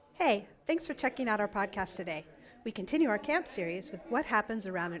Hey, thanks for checking out our podcast today. We continue our camp series with what happens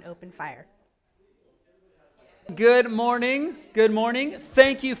around an open fire. Good morning. Good morning.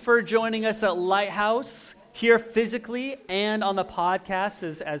 Thank you for joining us at Lighthouse, here physically and on the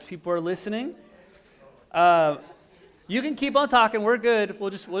podcast as people are listening. You can keep on talking. We're good.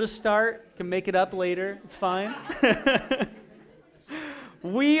 We'll just start. Can make it up later. It's fine.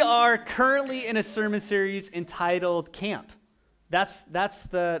 We are currently in a sermon series entitled Camp. That's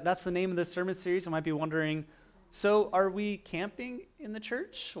the name of the sermon series. You might be wondering, so are we camping in the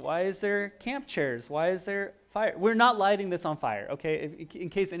church? Why is there camp chairs? Why is there fire? We're not lighting this on fire, okay? In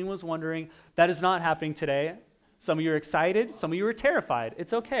case anyone's wondering, that is not happening today. Some of you are excited. Some of you are terrified.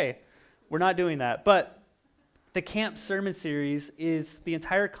 It's okay. We're not doing that. But the camp sermon series is, the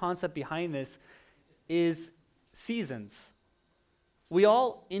entire concept behind this is seasons. We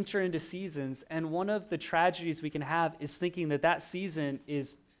all enter into seasons, and one of the tragedies we can have is thinking that season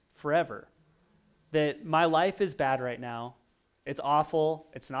is forever. That my life is bad right now. It's awful.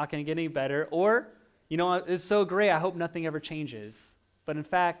 It's not going to get any better. Or, it's so great, I hope nothing ever changes. But in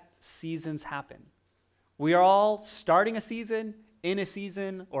fact, seasons happen. We are all starting a season, in a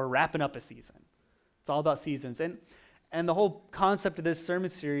season, or wrapping up a season. It's all about seasons. And the whole concept of this sermon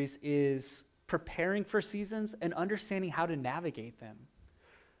series is preparing for seasons and understanding how to navigate them.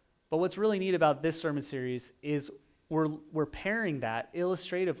 But what's really neat about this sermon series is we're pairing that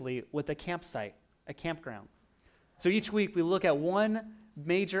illustratively with a campsite, a campground. So each week we look at one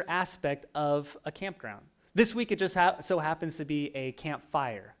major aspect of a campground. This week it just so happens to be a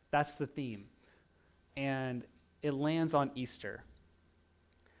campfire. That's the theme. And it lands on Easter.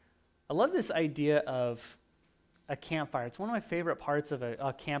 I love this idea of a campfire. It's one of my favorite parts of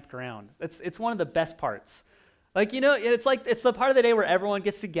a campground. It's one of the best parts. It's the part of the day where everyone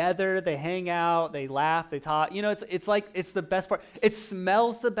gets together, they hang out, they laugh, they talk. It's the best part. It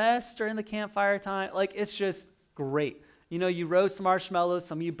smells the best during the campfire time. It's just great. You roast marshmallows,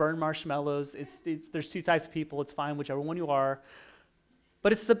 some of you burn marshmallows. There's two types of people. It's fine, whichever one you are.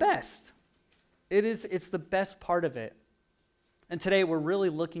 But it's the best. It's the best part of it. And today we're really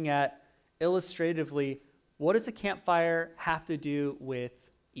looking at illustratively, what does a campfire have to do with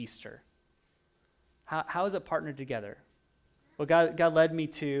Easter? How is it partnered together? Well, God led me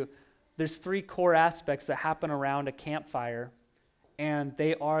to, there's three core aspects that happen around a campfire, and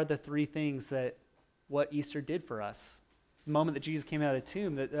they are the three things what Easter did for us. The moment that Jesus came out of the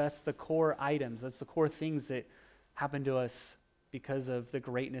tomb, that's the core items, that's the core things that happened to us because of the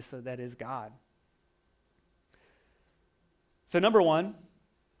greatness that is God. So number one,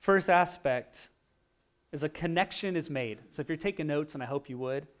 first aspect, is a connection is made. So if you're taking notes, and I hope you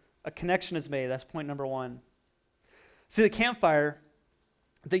would, a connection is made. That's point number one. See, the campfire,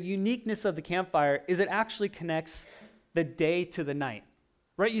 the uniqueness of the campfire is it actually connects the day to the night,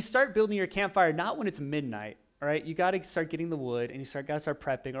 right? You start building your campfire not when it's midnight, all right? You got to start getting the wood, and you got to start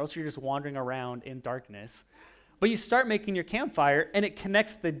prepping, or else you're just wandering around in darkness. But you start making your campfire, and it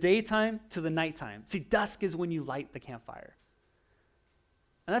connects the daytime to the nighttime. See, dusk is when you light the campfire.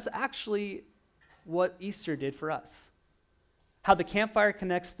 And that's actually what Easter did for us. How the campfire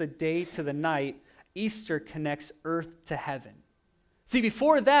connects the day to the night, Easter connects earth to heaven. See,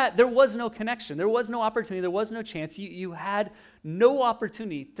 before that, there was no connection. There was no opportunity. There was no chance. You had no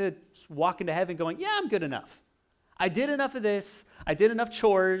opportunity to walk into heaven going, yeah, I'm good enough. I did enough of this. I did enough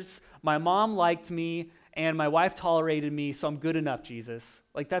chores. My mom liked me, and my wife tolerated me, so I'm good enough, Jesus.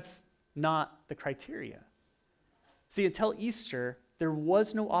 That's not the criteria. See, until Easter, there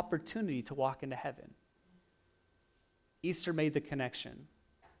was no opportunity to walk into heaven. Easter made the connection.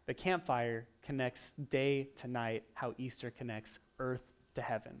 The campfire connects day to night, how Easter connects earth to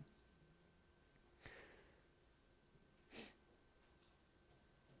heaven.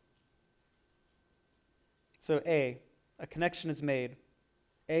 So a connection is made.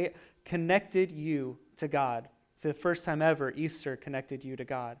 Connected you to God. So the first time ever, Easter connected you to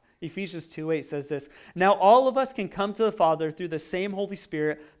God. Ephesians 2:8 says this, now all of us can come to the Father through the same Holy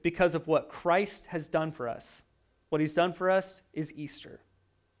Spirit because of what Christ has done for us. What he's done for us is Easter.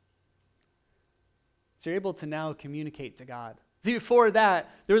 So you're able to now communicate to God. See, before that,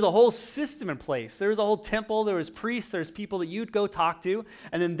 there was a whole system in place. There was a whole temple, there was priests, there's people that you'd go talk to,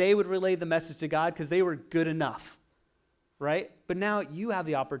 and then they would relay the message to God because they were good enough, right? But now you have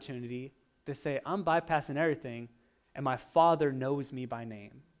the opportunity to say, I'm bypassing everything, and my Father knows me by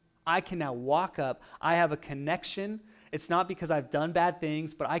name. I can now walk up. I have a connection. It's not because I've done bad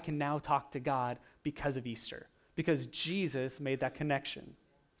things, but I can now talk to God because of Easter, because Jesus made that connection.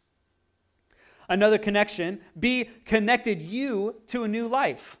 Another connection, connected you to a new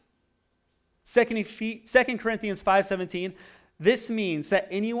life. 2 Corinthians 5:17, This means that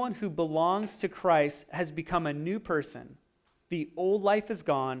anyone who belongs to Christ has become a new person. The old life is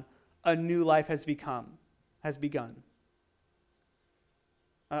gone, a new life has begun.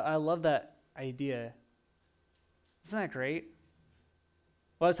 I love that idea. Isn't that great?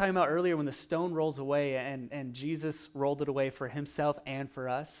 Well, I was talking about earlier when the stone rolls away and Jesus rolled it away for himself and for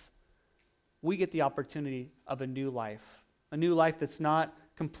us, we get the opportunity of a new life that's not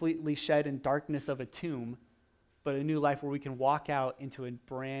completely shed in darkness of a tomb, but a new life where we can walk out into a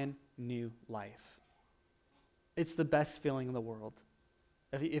brand new life. It's the best feeling in the world.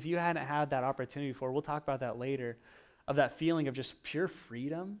 If you hadn't had that opportunity before, we'll talk about that later, of that feeling of just pure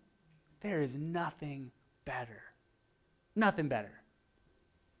freedom, there is nothing better. Nothing better.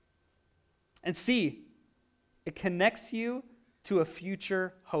 And C, it connects you to a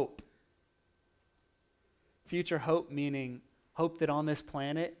future hope. Future hope meaning hope that on this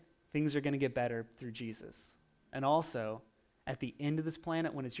planet, things are going to get better through Jesus. And also, at the end of this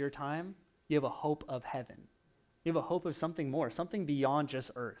planet, when it's your time, you have a hope of heaven. You have a hope of something more, something beyond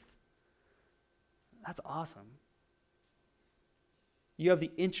just earth. That's awesome. You have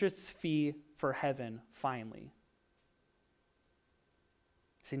the entrance fee for heaven, finally.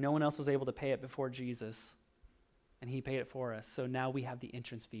 See, no one else was able to pay it before Jesus, and he paid it for us. So now we have the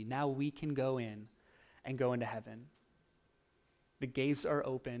entrance fee. Now we can go in and go into heaven. The gates are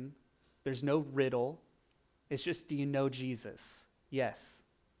open. There's no riddle. It's just, do you know Jesus? Yes.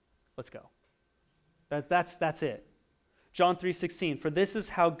 Let's go. That's it. John 3:16, for this is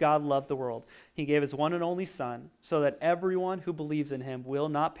how God loved the world. He gave his one and only Son, so that everyone who believes in him will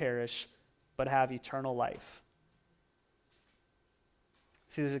not perish, but have eternal life.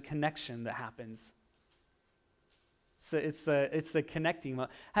 See, there's a connection that happens. So it's the connecting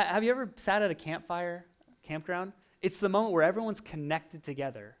moment. Have you ever sat at a campground? It's the moment where everyone's connected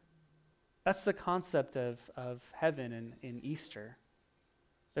together. That's the concept of heaven in Easter.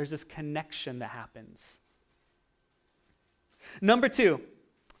 There's this connection that happens. Number 2,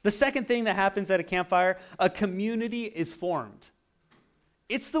 the second thing that happens at a campfire, a community is formed.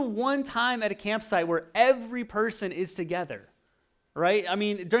 It's the one time at a campsite where every person is together, right? I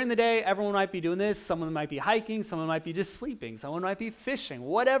mean, during the day, everyone might be doing this. Someone might be hiking. Someone might be just sleeping. Someone might be fishing.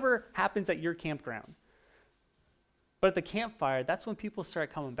 Whatever happens at your campground. But at the campfire, that's when people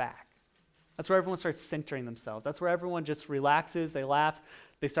start coming back. That's where everyone starts centering themselves. That's where everyone just relaxes, they laugh,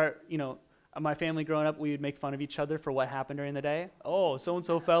 they start, my family growing up, we would make fun of each other for what happened during the day. Oh,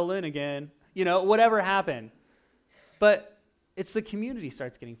 so-and-so fell in again. Whatever happened. But it's the community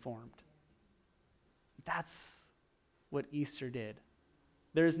starts getting formed. That's what Easter did.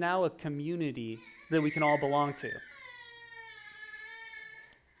 There's now a community that we can all belong to.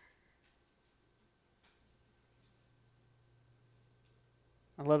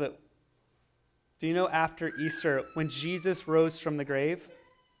 I love it. Do you know after Easter, when Jesus rose from the grave,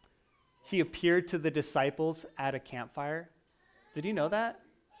 he appeared to the disciples at a campfire? Did you know that?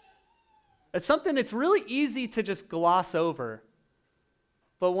 It's something it's really easy to just gloss over.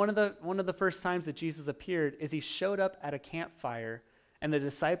 But one of the first times that Jesus appeared is he showed up at a campfire, and the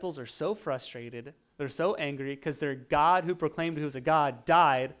disciples are so frustrated, they're so angry because their God who proclaimed he was a God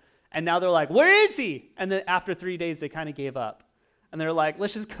died, and now they're like, where is he? And then after 3 days, they kind of gave up. And they're like,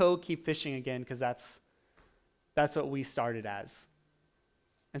 let's just go keep fishing again because that's what we started as.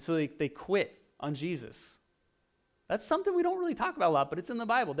 And so they quit on Jesus. That's something we don't really talk about a lot, but it's in the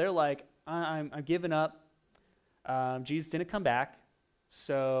Bible. They're like, I'm giving up. Jesus didn't come back,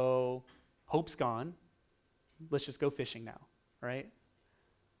 so hope's gone. Let's just go fishing now, right?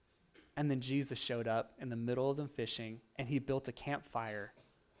 And then Jesus showed up in the middle of them fishing, and he built a campfire.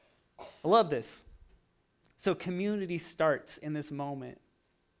 I love this. So community starts in this moment.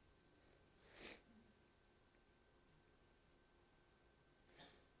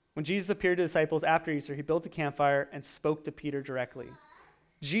 When Jesus appeared to disciples after Easter, he built a campfire and spoke to Peter directly.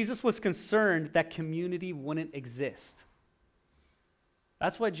 Jesus was concerned that community wouldn't exist.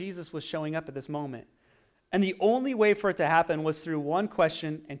 That's why Jesus was showing up at this moment. And the only way for it to happen was through one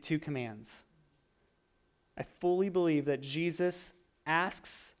question and 2 commands. I fully believe that Jesus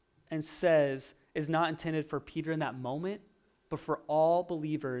asks and says is not intended for Peter in that moment, but for all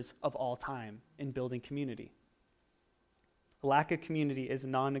believers of all time in building community. Lack of community is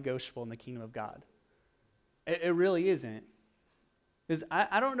non-negotiable in the kingdom of God. It really isn't. Because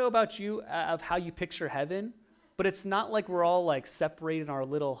I don't know about you, of how you picture heaven, but it's not like we're all like separated in our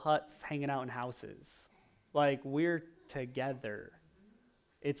little huts hanging out in houses. Like we're together.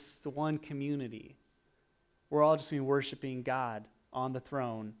 It's one community. We're all just worshiping God on the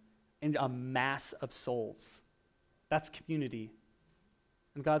throne in a mass of souls. That's community.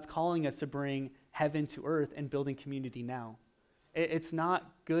 And God's calling us to bring heaven to earth and building community now. It's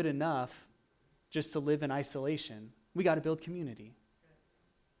not good enough just to live in isolation. We got to build community.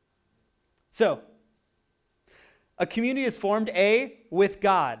 So, a community is formed, with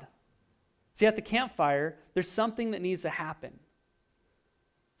God. See, at the campfire, there's something that needs to happen.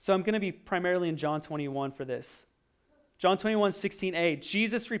 So I'm going to be primarily in John 21 for this. John 21:16a,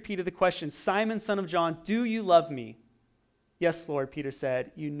 Jesus repeated the question, Simon, son of John, do you love me? Yes, Lord, Peter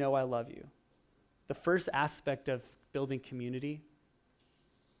said, you know I love you. The first aspect of building community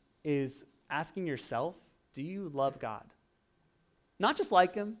is asking yourself, do you love God? Not just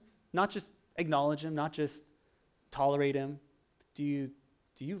like him, not just acknowledge him, not just tolerate him. Do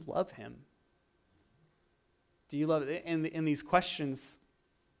you love him? Do you love it? In these questions,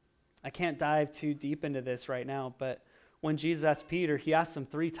 I can't dive too deep into this right now, but when Jesus asked Peter, he asked him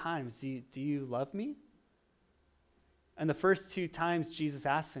 3 times, do you love me? And the first 2 times Jesus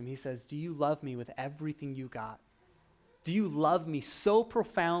asked him, he says, do you love me with everything you got? Do you love me so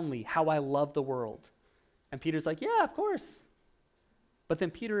profoundly how I love the world? And Peter's like, yeah, of course. But then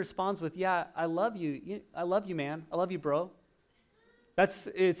Peter responds with, yeah, I love you. I love you, man. I love you, bro.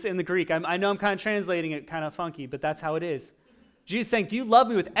 It's in the Greek. I know I'm kind of translating it kind of funky, but that's how it is. Jesus saying, do you love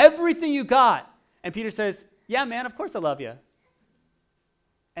me with everything you got? And Peter says, yeah, man, of course I love you.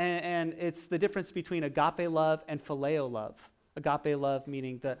 And it's the difference between agape love and phileo love. Agape love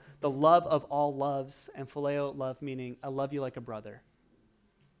meaning the love of all loves, and phileo love meaning I love you like a brother.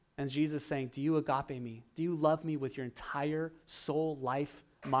 And Jesus saying, do you agape me? Do you love me with your entire soul, life,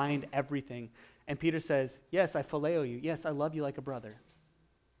 mind, everything? And Peter says, yes, I phileo you. Yes, I love you like a brother.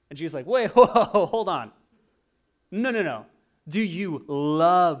 And Jesus is like, wait, whoa, hold on. No. Do you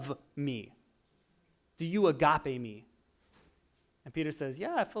love me? Do you agape me? And Peter says,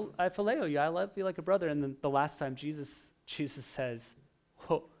 yeah, I phileo you. I love you like a brother. And then the last time Jesus says,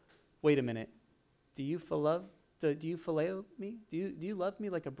 whoa, wait a minute. Do you phileo me? Do you love me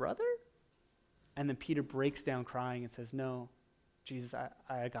like a brother? And then Peter breaks down crying and says, no, Jesus,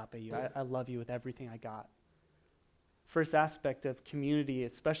 I agape you. I love you with everything I got. First aspect of community,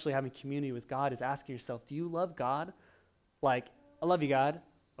 especially having community with God, is asking yourself, do you love God? Like, I love you, God.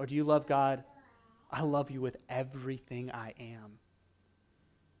 Or do you love God? I love you with everything I am.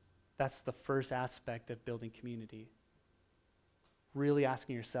 That's the first aspect of building community. Really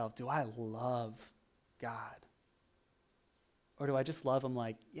asking yourself, do I love God? Or do I just love him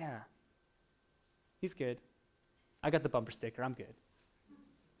like, yeah, he's good. I got the bumper sticker. I'm good.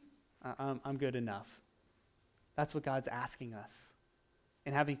 I'm good enough. That's what God's asking us.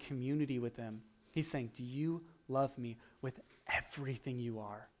 And having community with him, he's saying, do you love me with everything you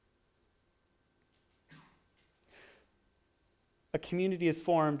are? A community is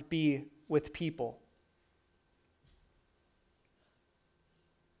formed, with people.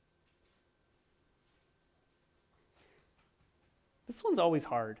 This one's always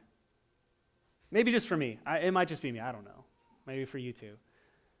hard. Maybe just for me. It might just be me. I don't know. Maybe for you too.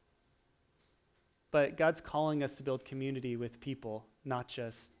 But God's calling us to build community with people, not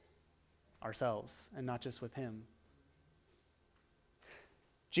just ourselves and not just with him.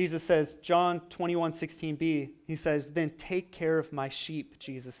 Jesus says, John 21:16b, he says, then take care of my sheep,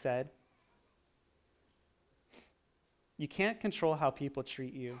 Jesus said. You can't control how people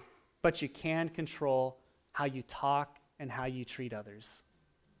treat you, but you can control how you talk and how you treat others.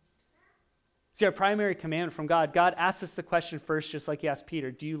 See, our primary command from God asks us the question first, just like he asked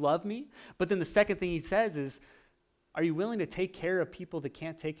Peter, do you love me? But then the second thing he says is, are you willing to take care of people that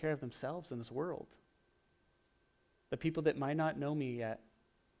can't take care of themselves in this world? The people that might not know me yet,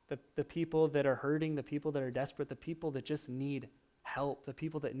 the people that are hurting, the people that are desperate, the people that just need help, the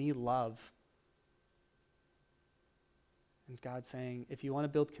people that need love. And God's saying, if you want to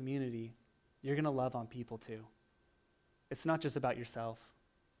build community, you're going to love on people too. It's not just about yourself.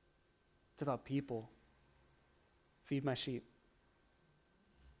 It's about people. Feed my sheep.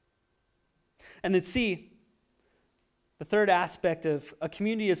 And then C, the third aspect of a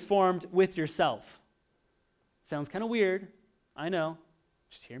community is formed with yourself. Sounds kind of weird, I know.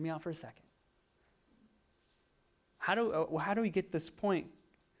 Just hear me out for a second. How do we get this point?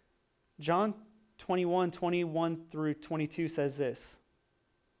 John 21 through 22 says this.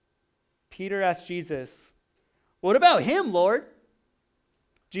 Peter asked Jesus, what about him, Lord?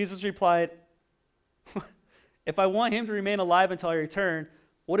 Jesus replied, if I want him to remain alive until I return,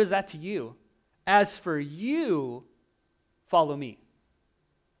 what is that to you? As for you, follow me.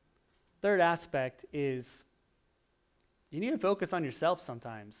 Third aspect is you need to focus on yourself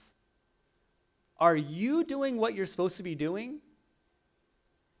sometimes. Are you doing what you're supposed to be doing?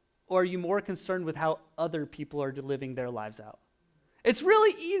 Or are you more concerned with how other people are living their lives out? It's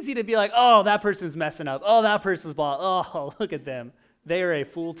really easy to be like, oh, that person's messing up. Oh, that person's blah. Oh, look at them. They are a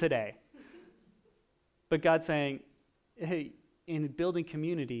fool today. But God's saying, hey, in building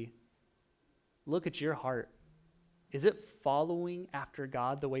community, look at your heart. Is it following after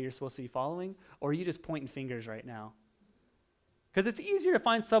God the way you're supposed to be following? Or are you just pointing fingers right now? Because it's easier to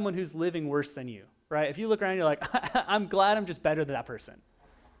find someone who's living worse than you, right? If you look around, you're like, I'm glad I'm just better than that person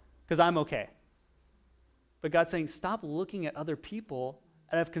because I'm okay. But God's saying, stop looking at other people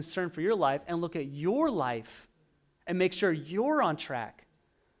and have concern for your life and look at your life and make sure you're on track.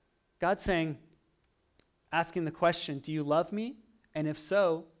 God's saying, asking the question, do you love me? And if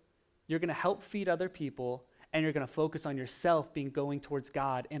so, you're going to help feed other people and you're going to focus on yourself being going towards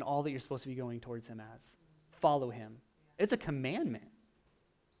God and all that you're supposed to be going towards him as. Follow him. It's a commandment.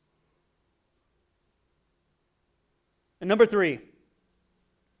 And number 3,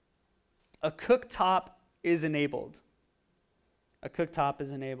 a cooktop is enabled. A cooktop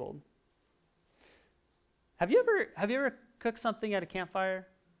is enabled. Have you ever cooked something at a campfire?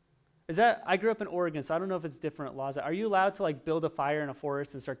 I grew up in Oregon, so I don't know if it's different laws. Are you allowed to build a fire in a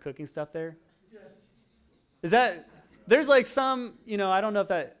forest and start cooking stuff there? Yes. There's some, I don't know if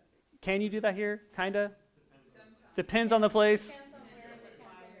that, can you do that here? Kinda? Depends on the place.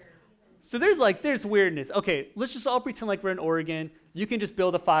 So there's weirdness. Okay, let's just all pretend like we're in Oregon. You can just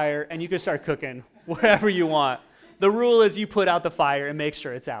build a fire and you can start cooking wherever you want. The rule is you put out the fire and make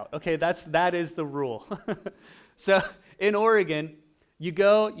sure it's out. Okay, that is the rule. So in Oregon, you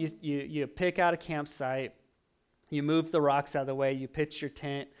go, you pick out a campsite, you move the rocks out of the way, you pitch your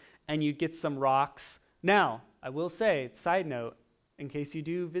tent, and you get some rocks. Now, I will say, side note, in case you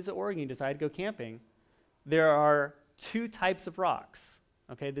do visit Oregon, you decide to go camping, there are 2 types of rocks.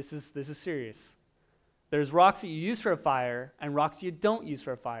 Okay, this is serious. There's rocks that you use for a fire and rocks you don't use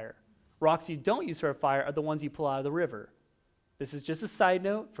for a fire. Rocks you don't use for a fire are the ones you pull out of the river. This is just a side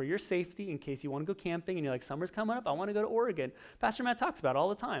note for your safety in case you want to go camping and you're like, summer's coming up, I want to go to Oregon. Pastor Matt talks about it all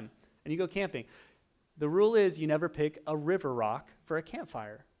the time. And you go camping. The rule is you never pick a river rock for a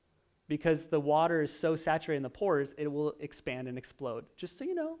campfire because the water is so saturated in the pores, it will expand and explode. Just so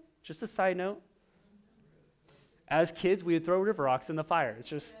you know, just a side note. As kids, we would throw river rocks in the fire.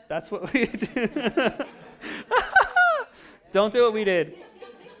 That's what we do. Don't do what we did.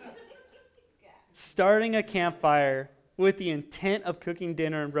 Starting a campfire with the intent of cooking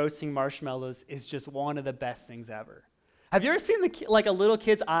dinner and roasting marshmallows is just one of the best things ever. Have you ever seen a little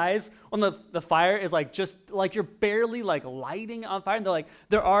kid's eyes when the fire is just you're barely lighting on fire and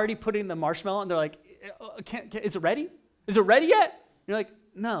they're already putting the marshmallow and they're like, is it ready? Is it ready yet? You're like,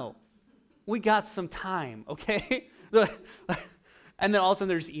 no, we got some time, okay? And then all of a sudden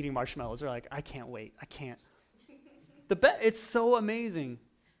they're just eating marshmallows. They're like, I can't wait. I can't. It's so amazing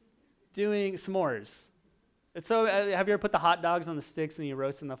doing s'mores. It's so. Have you ever put the hot dogs on the sticks and you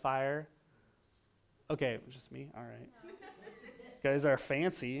roast in the fire? Okay, just me. All right. You guys are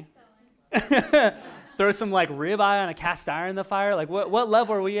fancy. Throw some ribeye on a cast iron in the fire. What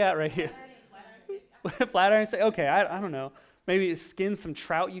level are we at right here? Flat iron. Okay, I don't know. Maybe skin some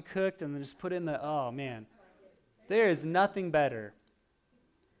trout you cooked and then just put in oh man. There is nothing better.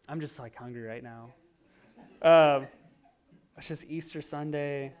 I'm just hungry right now. It's just Easter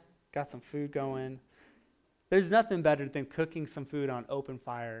Sunday. Got some food going. There's nothing better than cooking some food on open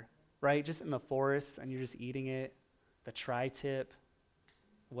fire, right? Just in the forest and you're just eating it. The tri-tip,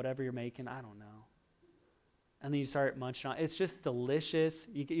 whatever you're making, I don't know. And then you start munching on it. It's just delicious.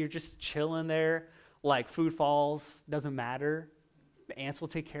 You're just chilling there. Food falls, doesn't matter. The ants will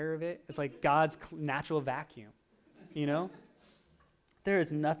take care of it. It's like God's natural vacuum, There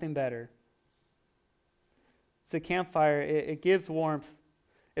is nothing better. It's a campfire. It gives warmth.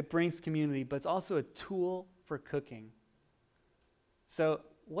 It brings community, but it's also a tool for cooking. So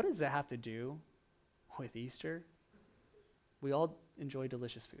what does that have to do with Easter? We all enjoy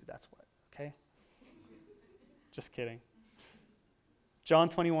delicious food. That's what, okay? Just kidding. John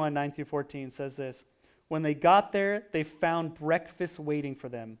 21, 9 through 14 says this. When they got there, they found breakfast waiting for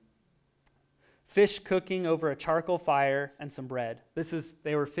them. Fish cooking over a charcoal fire and some bread.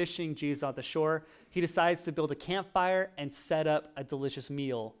 They were fishing, Jesus on the shore. He decides to build a campfire and set up a delicious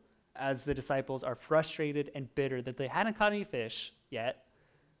meal as the disciples are frustrated and bitter that they hadn't caught any fish yet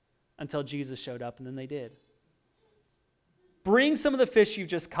until Jesus showed up, and then they did. Bring some of the fish you've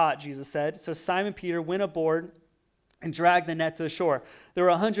just caught, Jesus said. So Simon Peter went aboard and dragged the net to the shore. There were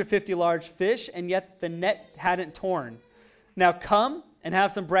 150 large fish, and yet the net hadn't torn. Now come and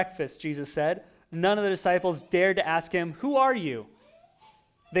have some breakfast, Jesus said. None of the disciples dared to ask him, "Who are you?"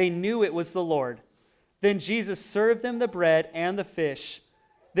 They knew it was the Lord. Then Jesus served them the bread and the fish.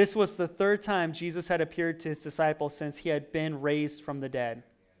 This was the third time Jesus had appeared to his disciples since he had been raised from the dead.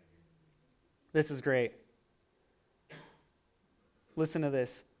 This is great. Listen to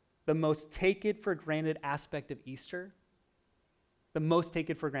this. The most taken for granted aspect of Easter, the most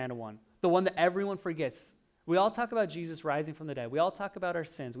taken for granted one, the one that everyone forgets. We all talk about Jesus rising from the dead. We all talk about our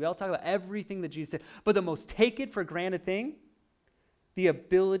sins. We all talk about everything that Jesus did. But the most taken for granted thing, the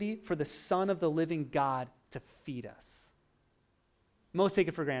ability for the Son of the living God to feed us. Most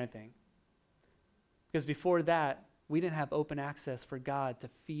taken for granted thing. Because before that, we didn't have open access for God to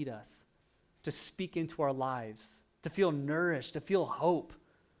feed us, to speak into our lives, to feel nourished, to feel hope.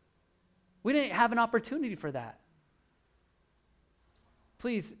 We didn't have an opportunity for that.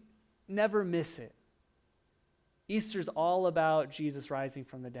 Please, never miss it. Easter's all about Jesus rising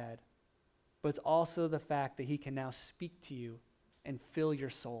from the dead, but it's also the fact that he can now speak to you and fill your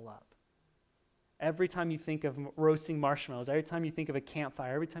soul up. Every time you think of roasting marshmallows, every time you think of a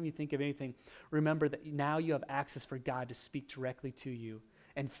campfire, every time you think of anything, remember that now you have access for God to speak directly to you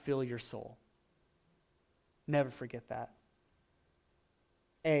and fill your soul. Never forget that.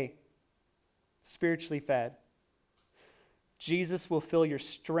 A, spiritually fed. Jesus will fill your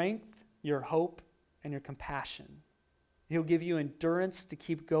strength, your hope, and your compassion. He'll give you endurance to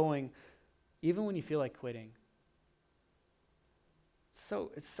keep going even when you feel like quitting.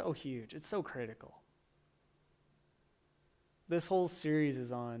 It's so huge. It's so critical. This whole series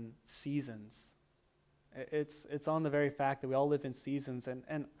is on seasons. It's on the very fact that we all live in seasons. And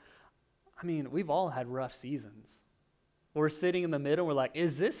I mean, we've all had rough seasons. We're sitting in the middle. We're like,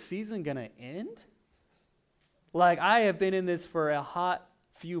 is this season going to end? Like, I have been in this for a hot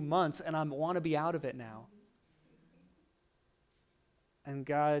few months, and I want to be out of it now. And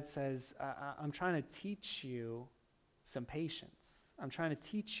God says, I'm trying to teach you some patience. I'm trying to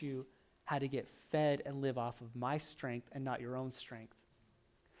teach you how to get fed and live off of my strength and not your own strength.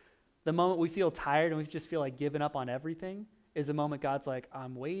 The moment we feel tired and we just feel like giving up on everything is the moment God's like,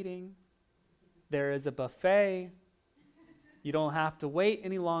 I'm waiting. There is a buffet. You don't have to wait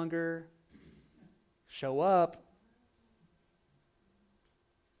any longer. Show up.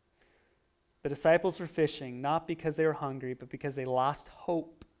 The disciples were fishing, not because they were hungry, but because they lost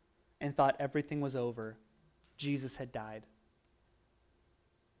hope and thought everything was over. Jesus had died.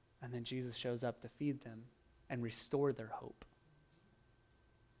 And then Jesus shows up to feed them and restore their hope.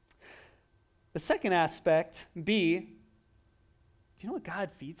 The second aspect, B, do you know what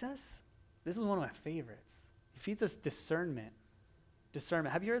God feeds us? This is one of my favorites. He feeds us discernment.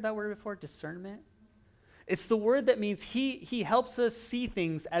 Discernment. Have you heard that word before? Discernment? It's the word that means he helps us see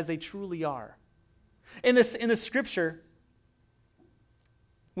things as they truly are. In the scripture,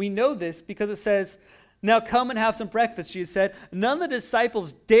 we know this because it says, now come and have some breakfast, Jesus said. None of the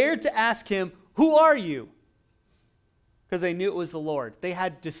disciples dared to ask him, who are you? Because they knew it was the Lord. They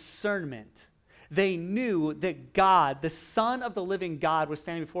had discernment. They knew that God, the Son of the living God, was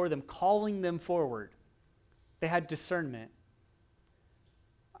standing before them, calling them forward. They had discernment.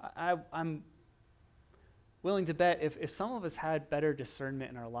 I'm willing to bet if some of us had better discernment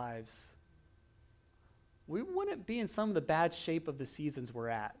in our lives, we wouldn't be in some of the bad shape of the seasons we're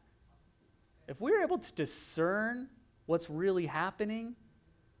at. If we were able to discern what's really happening,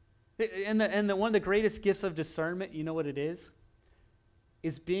 and one of the greatest gifts of discernment, you know what it is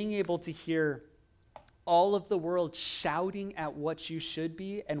being able to hear all of the world shouting at what you should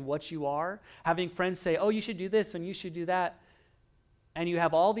be and what you are, having friends say, oh, you should do this and you should do that, and you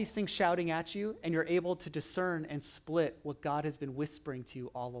have all these things shouting at you, and you're able to discern and split what God has been whispering to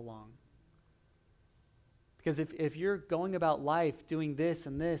you all along. Because if you're going about life doing this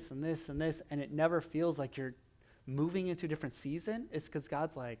and this and this and this, and it never feels like you're moving into a different season, it's because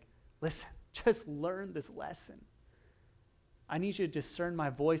God's like, listen, just learn this lesson. I need you to discern my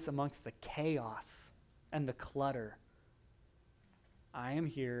voice amongst the chaos and the clutter. I am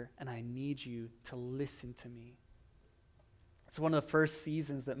here, and I need you to listen to me. It's one of the first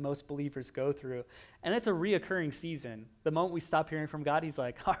seasons that most believers go through, and it's a reoccurring season. The moment we stop hearing from God, he's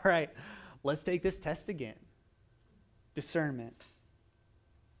like, all right, let's take this test again. Discernment.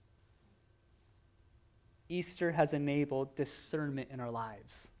 Easter has enabled discernment in our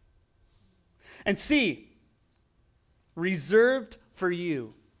lives. And C, reserved for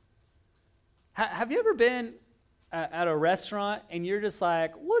you. Have you ever been at a restaurant and you're just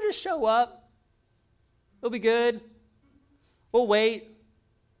like, we'll just show up. It'll be good. We'll wait.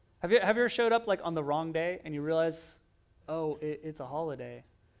 Have you ever showed up like on the wrong day and you realize, oh, it's a holiday?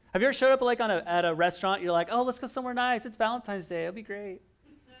 Have you ever showed up like at a restaurant, you're like, oh, let's go somewhere nice. It's Valentine's Day. It'll be great.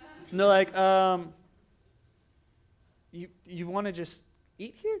 And they're like, you want to just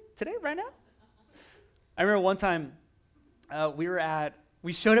eat here today, right now? I remember one time we were at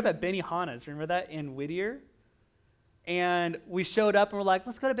we showed up at Benihana's. Remember that in Whittier? And we showed up and we're like,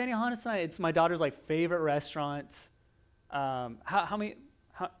 let's go to Benihana's tonight. It's my daughter's like favorite restaurant. How many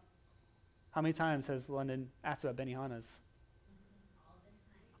times has London asked about Benihana's?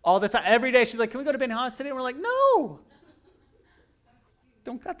 All the time. Every day she's like, can we go to Benihana's today? And we're like, no.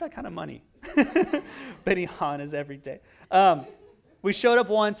 Don't got that kind of money. Benihana's every day. We showed up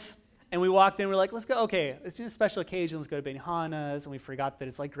once and we walked in. We're like, let's go. Okay, it's a special occasion. Let's go to Benihana's. And we forgot that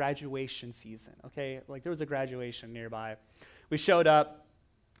it's like graduation season. Okay, like there was a graduation nearby. We showed up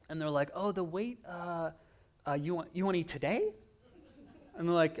and they're like, oh, the wait. You want to eat today? And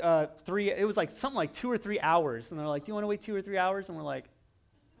they're like, it was like something like 2 or 3 hours. And they're like, do you want to wait 2 or 3 hours? And we're like,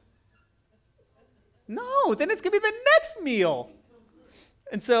 no, then it's going to be the next meal.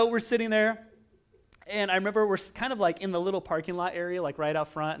 And so we're sitting there, and I remember we're kind of like in the little parking lot area, like right out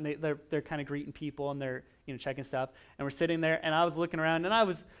front, and they're kind of greeting people, and they're checking stuff. And we're sitting there, and I was looking around, and I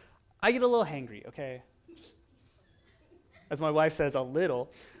get a little hangry, okay? Just, as my wife says, a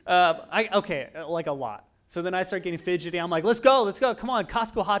little. Like a lot. So then I start getting fidgety. I'm like, let's go, come on,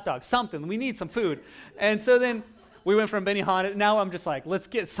 Costco hot dogs, something. We need some food. And so then we went from Benihana. Now I'm just like, let's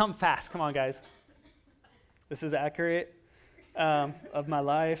get something fast. Come on, guys. This is accurate of my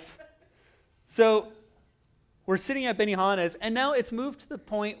life. So we're sitting at Benihana's, and now it's moved to the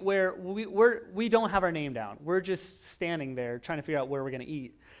point where we don't have our name down. We're just standing there trying to figure out where we're going to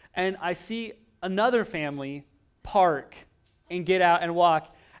eat. And I see another family park and get out and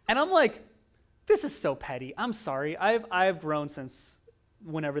walk, and I'm like, this is so petty. I'm sorry. I've grown since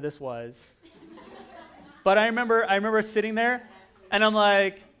whenever this was. But I remember sitting there, and I'm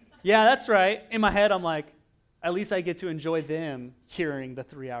like, yeah, that's right. In my head, I'm like, at least I get to enjoy them hearing the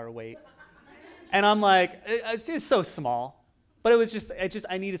 3-hour wait. And I'm like, it's just so small. But it was just,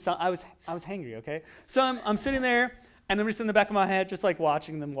 I needed some, I was hangry, okay? So I'm sitting there, and I'm just in the back of my head, just like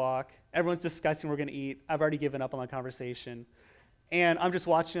watching them walk. Everyone's discussing what we're going to eat. I've already given up on the conversation. And I'm just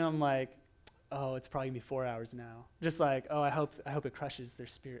watching them like, oh, it's probably going to be 4 hours now. Just like, oh, I hope it crushes their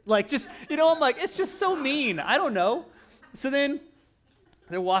spirit. Like just, I'm like, it's just so mean. I don't know. So then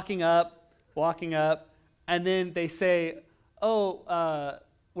they're walking up, and then they say, oh,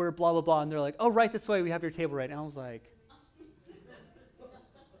 we're blah, blah, blah. And they're like, oh, right this way. We have your table right. And I was like,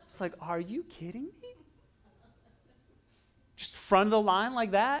 are you kidding me? Just front of the line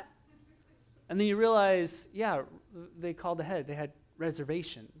like that? And then you realize, yeah, they called ahead. They had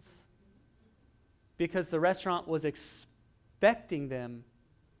reservations because the restaurant was expecting them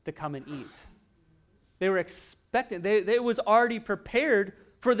to come and eat. They were expecting, it was already prepared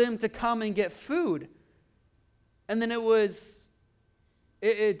for them to come and get food. And then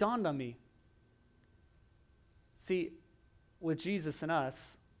it dawned on me. See, with Jesus and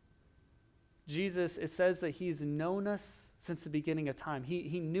us, Jesus, it says that he's known us since the beginning of time.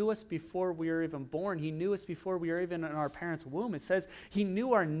 He knew us before we were even born. He knew us before we were even in our parents' womb. It says he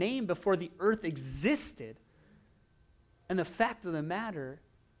knew our name before the earth existed. And the fact of the matter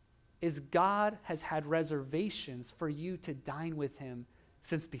is God has had reservations for you to dine with him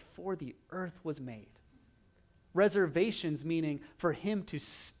since before the earth was made. Reservations meaning for him to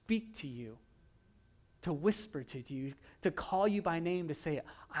speak to you, to whisper to you, to call you by name, to say,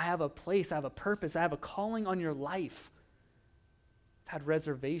 I have a place, I have a purpose, I have a calling on your life. I've had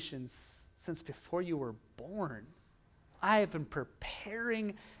reservations since before you were born. I have been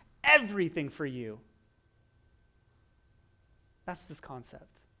preparing everything for you. That's this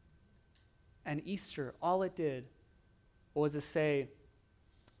concept. And Easter, all it did was to say,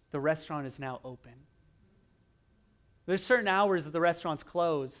 the restaurant is now open. There's certain hours that the restaurant's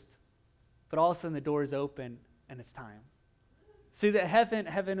closed, but all of a sudden the door is open and it's time. See, that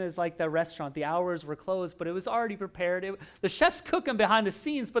heaven is like the restaurant. The hours were closed, but it was already prepared. The chef's cooking behind the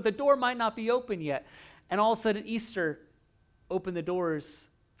scenes, but the door might not be open yet. And all of a sudden Easter opened the doors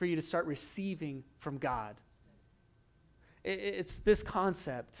for you to start receiving from God. It's this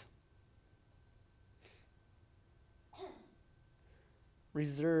concept.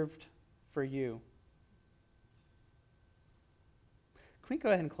 Reserved for you. Can we go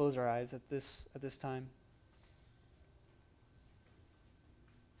ahead and close our eyes at this time?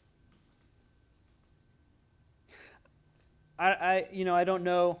 I don't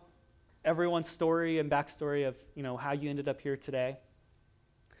know everyone's story and backstory of how you ended up here today,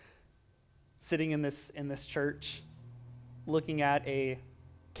 sitting in this church, looking at a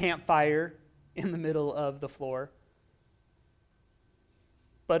campfire in the middle of the floor.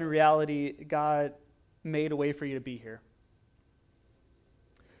 But in reality, God made a way for you to be here.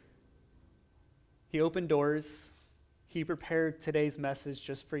 He opened doors. He prepared today's message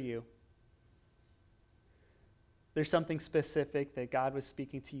just for you. there's something specific that God was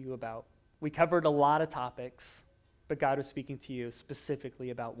speaking to you about. We covered a lot of topics, but God was speaking to you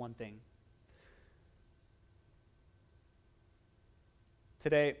specifically about one thing.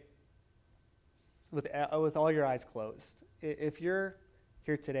 Today, with all your eyes closed, if you're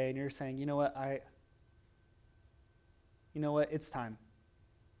here today and you're saying, you know what, it's time.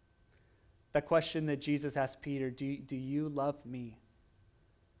 That question that Jesus asked Peter, do you love me?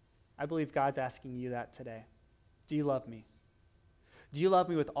 I believe God's asking you that today. Do you love me? Do you love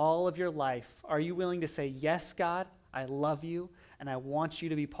me with all of your life? Are you willing to say, yes, God, I love you, and I want you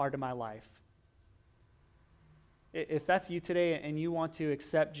to be part of my life? If that's you today and you want to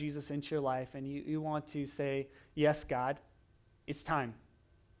accept Jesus into your life and you want to say, yes, God, it's time.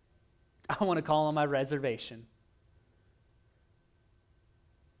 I want to call on my reservation.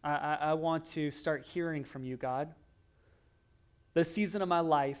 I want to start hearing from you, God. The season of my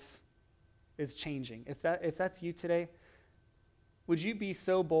life is changing. If that's you today, would you be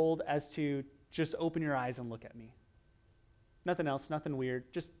so bold as to just open your eyes and look at me? Nothing else, nothing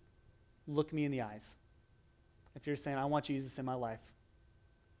weird. Just look me in the eyes. If you're saying, I want Jesus in my life.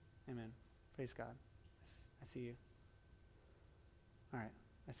 Amen. Praise God. I see you. All right,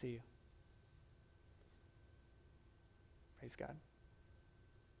 I see you. Praise God.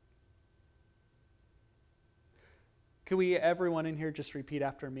 Could we, everyone in here, just repeat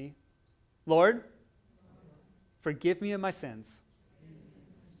after me? Lord, forgive me of my sins.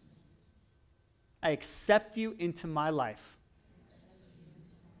 I accept you into my life.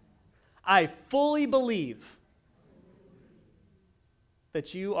 I fully believe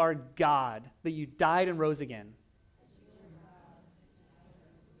that you are God, that you died and rose again.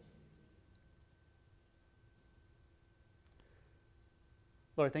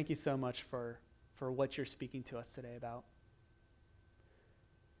 Lord, thank you so much for what you're speaking to us today about.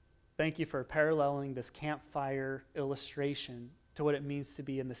 Thank you for paralleling this campfire illustration to what it means to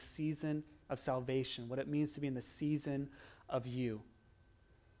be in the season of salvation, what it means to be in the season of you.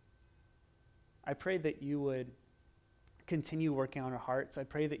 I pray that you would continue working on our hearts. I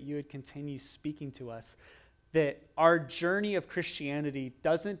pray that you would continue speaking to us, that our journey of Christianity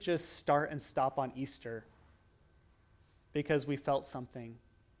doesn't just start and stop on Easter because we felt something,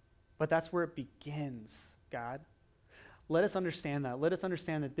 but that's where it begins, God. Let us understand that. Let us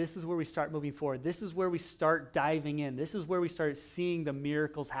understand that this is where we start moving forward. This is where we start diving in. This is where we start seeing the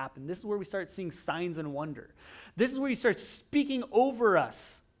miracles happen. This is where we start seeing signs and wonder. This is where you start speaking over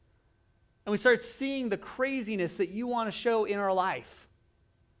us. And we start seeing the craziness that you want to show in our life.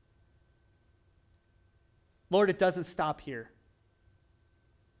 Lord, it doesn't stop here.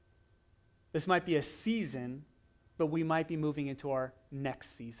 This might be a season, but we might be moving into our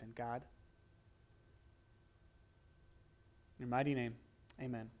next season, God. In your mighty name,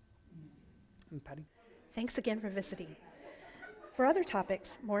 amen. And Patty? Thanks again for visiting. For other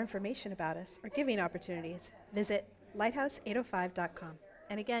topics, more information about us, or giving opportunities, visit lighthouse805.com.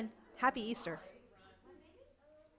 And again, Happy Easter.